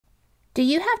Do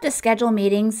you have to schedule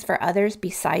meetings for others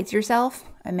besides yourself,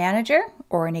 a manager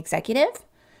or an executive?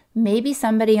 Maybe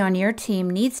somebody on your team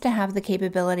needs to have the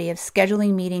capability of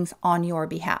scheduling meetings on your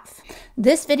behalf.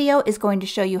 This video is going to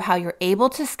show you how you're able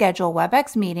to schedule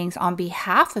Webex meetings on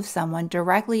behalf of someone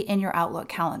directly in your Outlook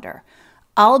calendar.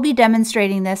 I'll be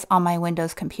demonstrating this on my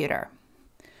Windows computer.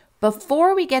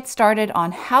 Before we get started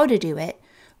on how to do it,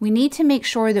 we need to make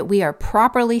sure that we are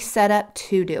properly set up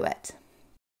to do it.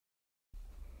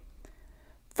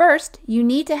 First, you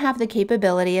need to have the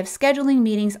capability of scheduling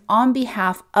meetings on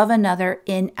behalf of another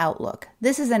in Outlook.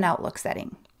 This is an Outlook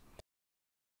setting.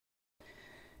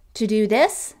 To do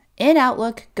this, in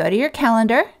Outlook, go to your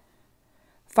calendar,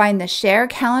 find the Share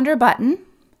Calendar button,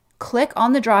 click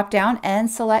on the drop-down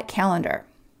and select Calendar.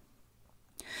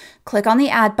 Click on the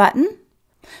Add button,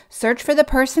 search for the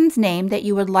person's name that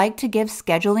you would like to give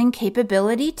scheduling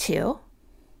capability to,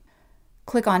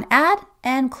 click on Add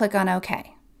and click on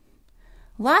OK.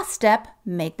 Last step,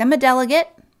 make them a delegate,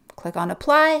 click on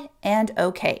Apply and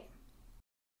OK.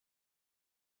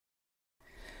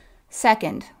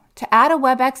 Second, to add a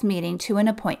Webex meeting to an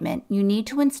appointment, you need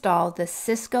to install the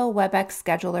Cisco Webex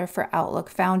Scheduler for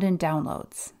Outlook found in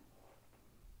Downloads.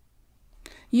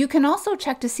 You can also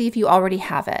check to see if you already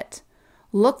have it.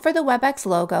 Look for the Webex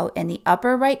logo in the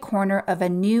upper right corner of a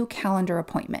new calendar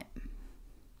appointment.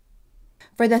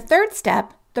 For the third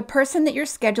step, the person that you're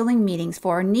scheduling meetings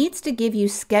for needs to give you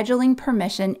scheduling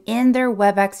permission in their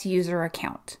Webex user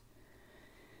account.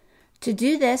 To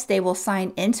do this, they will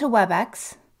sign into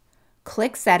Webex,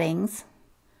 click Settings,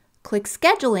 click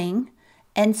Scheduling,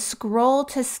 and scroll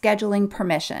to Scheduling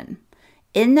Permission.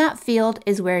 In that field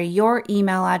is where your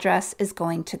email address is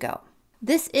going to go.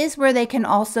 This is where they can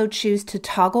also choose to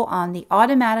toggle on the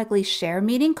automatically share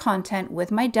meeting content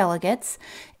with my delegates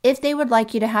if they would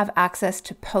like you to have access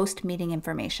to post-meeting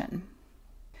information.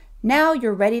 Now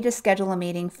you're ready to schedule a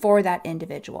meeting for that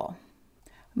individual.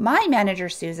 My manager,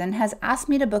 Susan, has asked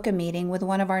me to book a meeting with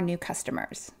one of our new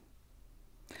customers.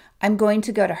 I'm going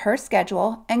to go to her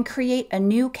schedule and create a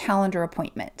new calendar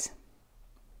appointment.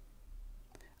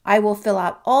 I will fill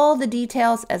out all the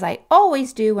details as I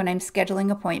always do when I'm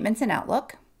scheduling appointments in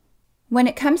Outlook. When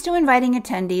it comes to inviting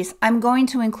attendees, I'm going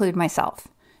to include myself.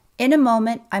 In a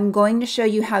moment, I'm going to show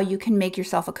you how you can make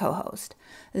yourself a co-host.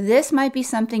 This might be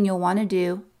something you'll want to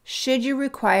do should you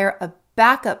require a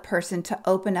backup person to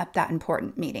open up that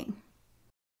important meeting.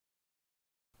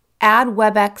 Add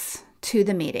Webex to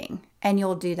the meeting, and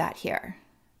you'll do that here.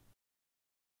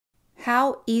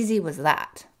 How easy was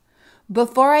that?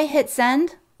 Before I hit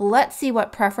send, let's see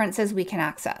what preferences we can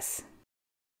access.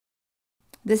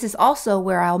 This is also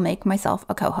where I'll make myself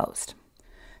a co-host.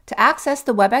 To access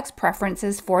the Webex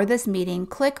preferences for this meeting,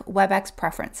 click Webex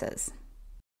Preferences.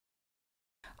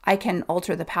 I can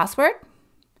alter the password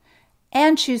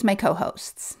and choose my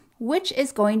co-hosts, which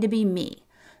is going to be me.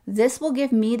 This will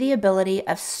give me the ability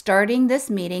of starting this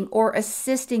meeting or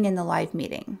assisting in the live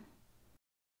meeting.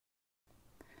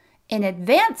 In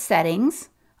advanced settings,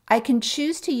 I can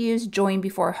choose to use Join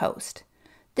Before Host.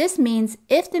 This means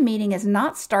if the meeting is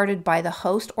not started by the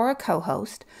host or a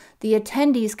co-host, the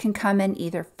attendees can come in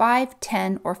either 5,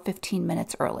 10, or 15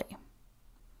 minutes early.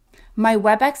 My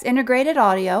Webex integrated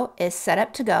audio is set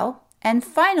up to go, and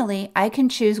finally, I can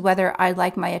choose whether I'd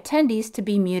like my attendees to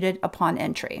be muted upon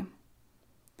entry.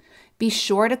 Be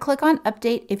sure to click on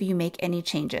Update if you make any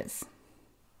changes.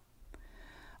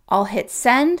 I'll hit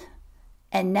Send,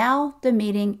 and now the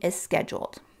meeting is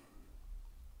scheduled.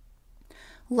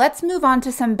 Let's move on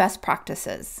to some best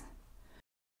practices.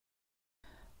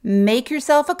 Make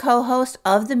yourself a co-host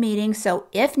of the meeting so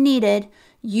if needed,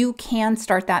 you can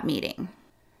start that meeting.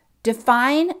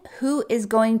 Define who is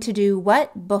going to do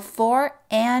what before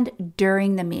and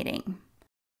during the meeting.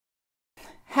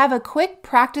 Have a quick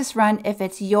practice run if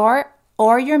it's your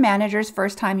or your manager's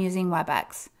first time using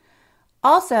Webex.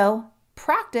 Also,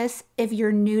 practice if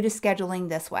you're new to scheduling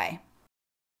this way.